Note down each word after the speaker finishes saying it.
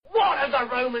the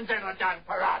Romans ever done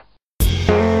for us?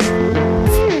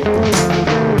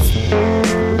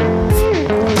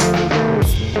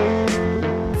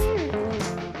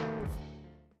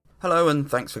 Hello and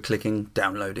thanks for clicking,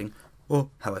 downloading, or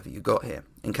however you got here.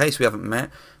 In case we haven't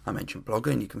met, I'm Ancient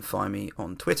Blogger and you can find me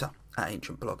on Twitter at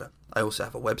Ancient Blogger. I also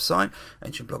have a website,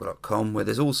 ancientblogger.com, where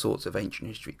there's all sorts of ancient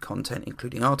history content,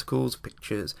 including articles,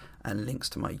 pictures, and links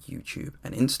to my YouTube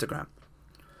and Instagram.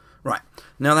 Right,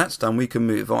 now that's done, we can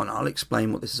move on. I'll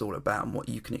explain what this is all about and what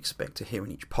you can expect to hear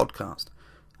in each podcast.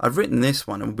 I've written this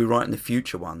one and will be writing the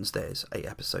future ones, there's 8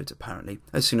 episodes apparently,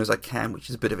 as soon as I can, which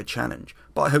is a bit of a challenge,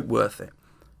 but I hope worth it.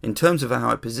 In terms of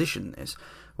how I position this,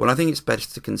 well, I think it's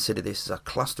best to consider this as a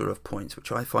cluster of points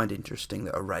which I find interesting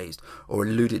that are raised or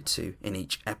alluded to in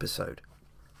each episode.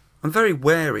 I'm very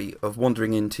wary of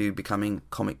wandering into becoming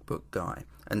comic book guy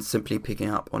and simply picking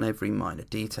up on every minor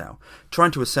detail.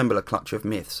 Trying to assemble a clutch of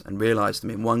myths and realise them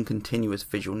in one continuous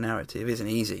visual narrative isn't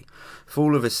easy.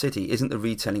 Fall of a City isn't the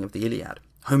retelling of the Iliad.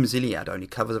 Homer's Iliad only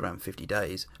covers around 50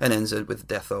 days and ends with the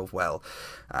death of,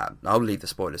 I'll leave the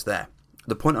spoilers there.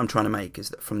 The point I'm trying to make is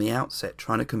that from the outset,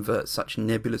 trying to convert such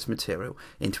nebulous material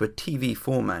into a TV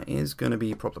format is going to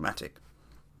be problematic.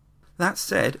 That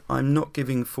said, I'm not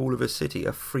giving Fall of a City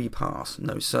a free pass,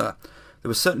 no sir. There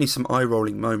were certainly some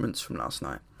eye-rolling moments from last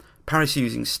night. Paris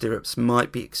using stirrups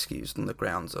might be excused on the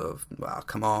grounds of, well,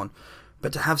 come on,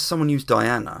 but to have someone use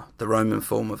Diana, the Roman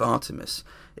form of Artemis,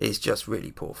 is just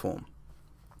really poor form.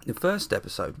 The first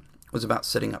episode was about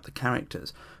setting up the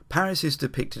characters. Paris is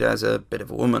depicted as a bit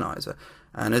of a womanizer,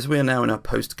 and as we are now in a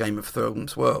post-Game of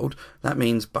Thrones world, that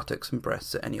means buttocks and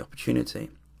breasts at any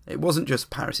opportunity. It wasn't just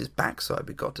Paris's backside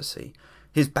we got to see.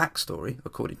 His backstory,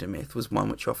 according to myth, was one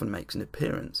which often makes an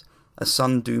appearance. A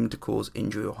son doomed to cause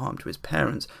injury or harm to his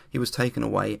parents, he was taken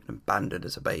away and abandoned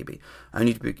as a baby,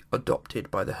 only to be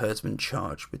adopted by the herdsman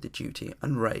charged with the duty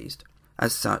and raised.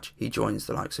 As such, he joins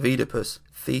the likes of Oedipus,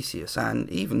 Theseus, and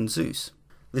even Zeus.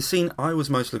 The scene I was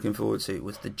most looking forward to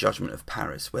was the Judgment of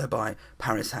Paris, whereby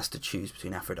Paris has to choose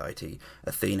between Aphrodite,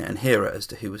 Athena and Hera as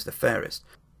to who was the fairest.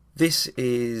 This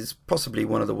is possibly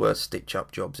one of the worst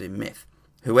stitch-up jobs in myth.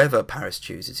 Whoever Paris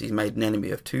chooses, he's made an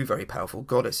enemy of 2 very powerful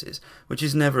goddesses, which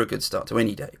is never a good start to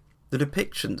any day. The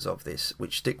depictions of this,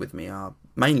 which stick with me, are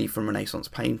mainly from Renaissance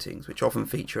paintings, which often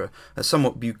feature a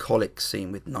somewhat bucolic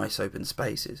scene with nice open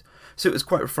spaces. So it was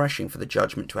quite refreshing for the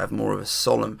Judgment to have more of a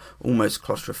solemn, almost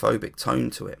claustrophobic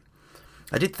tone to it.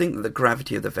 I did think that the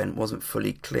gravity of the event wasn't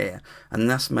fully clear, and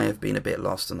thus may have been a bit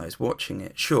lost on those watching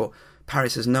it. Sure,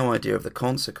 Paris has no idea of the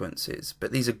consequences,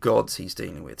 but these are gods he's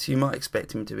dealing with, so you might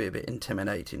expect him to be a bit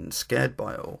intimidated and scared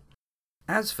by it all.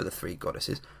 As for the 3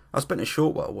 goddesses, I spent a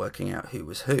short while working out who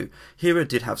was who. Hera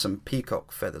did have some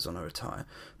peacock feathers on her attire,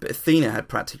 but Athena had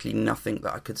practically nothing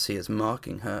that I could see as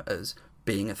marking her as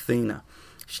being Athena.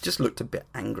 She just looked a bit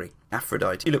angry.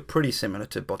 Aphrodite looked pretty similar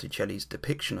to Botticelli's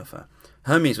depiction of her.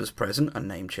 Hermes was present and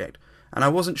name-checked, and I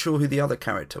wasn't sure who the other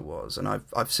character was, and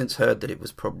I've since heard that it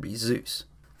was probably Zeus.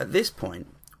 At this point,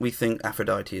 we think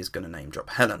Aphrodite is going to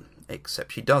name-drop Helen,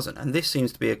 except she doesn't, and this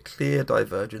seems to be a clear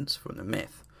divergence from the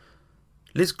myth.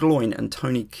 Liz Gloyn and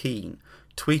Tony Keane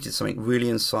tweeted something really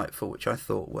insightful which I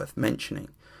thought worth mentioning.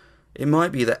 It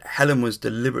might be that Helen was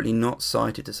deliberately not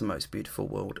cited as the most beautiful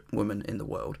woman in the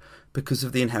world because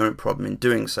of the inherent problem in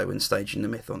doing so when staging the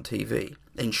myth on TV.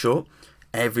 In short,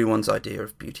 everyone's idea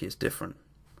of beauty is different.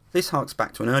 This harks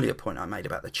back to an earlier point I made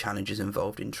about the challenges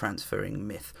involved in transferring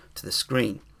myth to the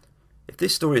screen. If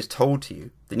this story is told to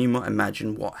you, then you might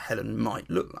imagine what Helen might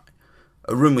look like.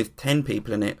 A room with 10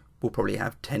 people in it will probably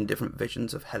have 10 different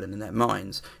visions of Helen in their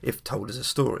minds, if told as a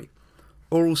story.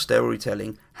 Oral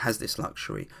storytelling has this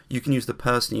luxury. You can use the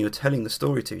person you're telling the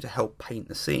story to help paint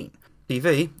the scene.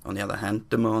 TV, on the other hand,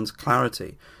 demands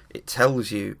clarity. It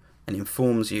tells you and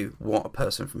informs you what a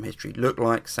person from history looked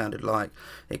like, sounded like,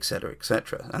 etc.,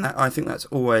 etc. And I think that's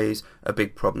always a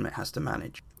big problem it has to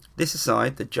manage. This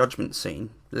aside, the Judgment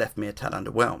scene left me a tad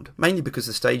underwhelmed, mainly because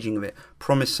the staging of it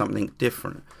promised something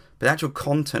different. But the actual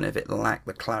content of it lacked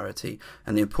the clarity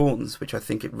and the importance which I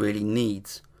think it really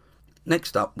needs.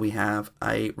 Next up, we have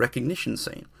a recognition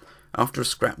scene. After a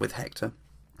scrap with Hector,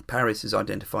 Paris is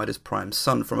identified as Priam's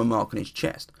son from a mark on his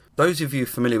chest. Those of you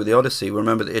familiar with the Odyssey will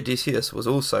remember that Odysseus was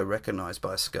also recognised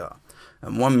by a scar,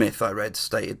 and one myth I read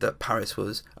stated that Paris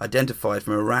was identified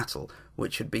from a rattle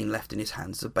which had been left in his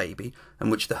hands as a baby, and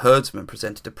which the herdsman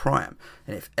presented to Priam,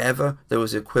 and if ever there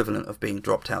was the equivalent of being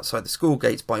dropped outside the school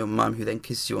gates by your mum who then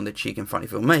kisses you on the cheek in front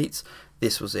of your mates,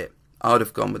 this was it. I would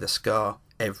have gone with a scar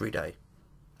every day.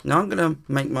 Now I'm going to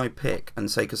make my pick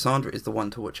and say Cassandra is the one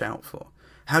to watch out for.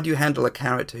 How do you handle a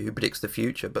character who predicts the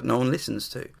future but no one listens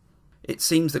to? It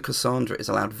seems that Cassandra is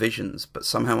allowed visions, but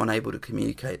somehow unable to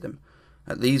communicate them.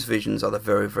 And these visions are the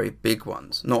very, very big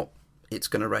ones, not "it's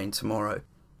going to rain tomorrow"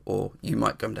 or "you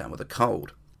might come down with a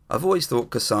cold." I've always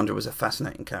thought Cassandra was a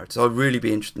fascinating character, so I'd really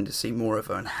be interested to see more of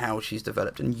her and how she's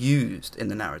developed and used in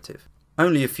the narrative.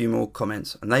 Only a few more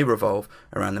comments, and they revolve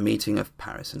around the meeting of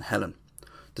Paris and Helen.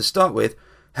 To start with,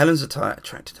 Helen's attire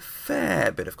attracted a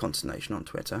fair bit of consternation on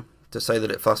Twitter. To say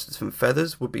that it flustered some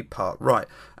feathers would be part right,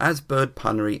 as bird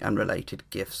punnery and related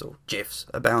gifs or gifs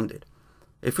abounded.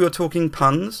 If we were talking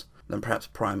puns, then perhaps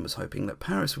Prime was hoping that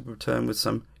Paris would return with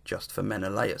some just for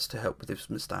Menelaus to help with his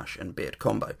moustache and beard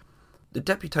combo. The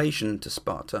deputation to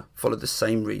Sparta followed the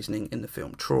same reasoning in the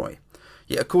film Troy.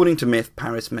 Yet according to myth,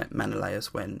 Paris met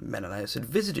Menelaus when Menelaus had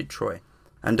visited Troy,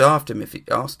 and asked him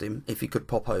if he could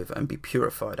pop over and be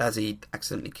purified, as he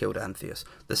accidentally killed Antheus,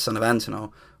 the son of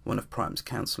Antenor, one of Priam's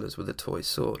counsellors, with a toy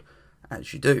sword,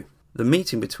 as you do. The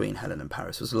meeting between Helen and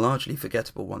Paris was largely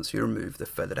forgettable once you remove the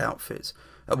feathered outfits.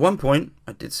 At one point,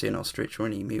 I did see an ostrich or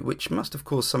an emu, which must have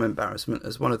caused some embarrassment,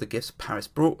 as one of the gifts Paris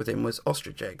brought with him was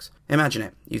ostrich eggs. Imagine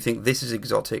it, you think this is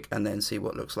exotic, and then see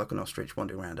what looks like an ostrich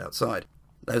wandering around outside.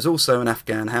 There's also an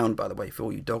Afghan hound, by the way, for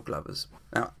all you dog lovers.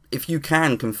 Now, if you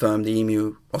can confirm the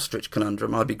emu-ostrich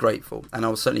conundrum, I'd be grateful, and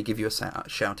I'll certainly give you a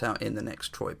shout out in the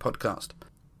next Troy podcast.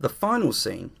 The final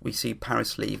scene, we see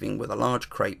Paris leaving with a large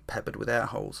crate peppered with air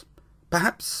holes.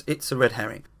 Perhaps it's a red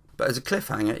herring, but as a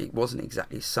cliffhanger it wasn't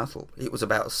exactly subtle. It was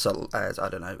about as subtle as, I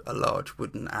don't know, a large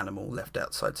wooden animal left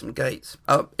outside some gates.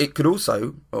 It could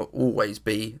also always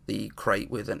be the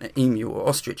crate with an emu or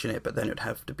ostrich in it, but then it'd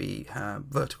have to be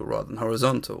vertical rather than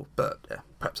horizontal. But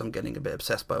perhaps I'm getting a bit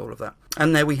obsessed by all of that.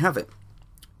 And there we have it.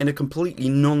 In a completely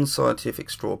non-scientific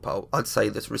straw poll, I'd say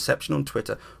this reception on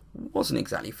Twitter wasn't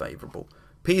exactly favourable.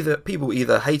 People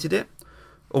either hated it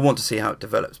or want to see how it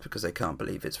develops because they can't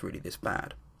believe it's really this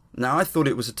bad. Now, I thought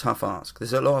it was a tough ask.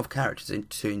 There's a lot of characters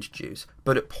to introduce,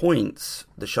 but at points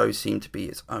the show seemed to be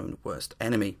its own worst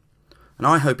enemy. And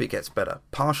I hope it gets better,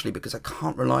 partially because I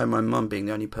can't rely on my mum being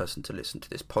the only person to listen to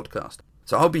this podcast.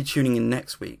 So I'll be tuning in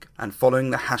next week and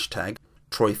following the hashtag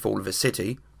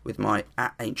TroyFallOfACity with my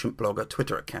 @AncientBlogger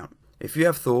Twitter account. If you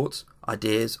have thoughts,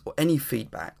 ideas or any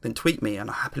feedback, then tweet me and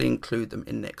I'll happily include them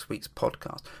in next week's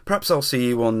podcast. Perhaps I'll see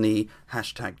you on the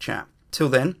hashtag chat. Till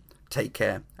then, take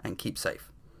care and keep safe.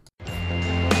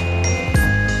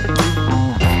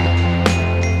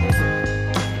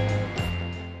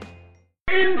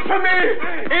 Infamy!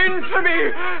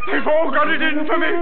 Infamy! They've all got it in for me!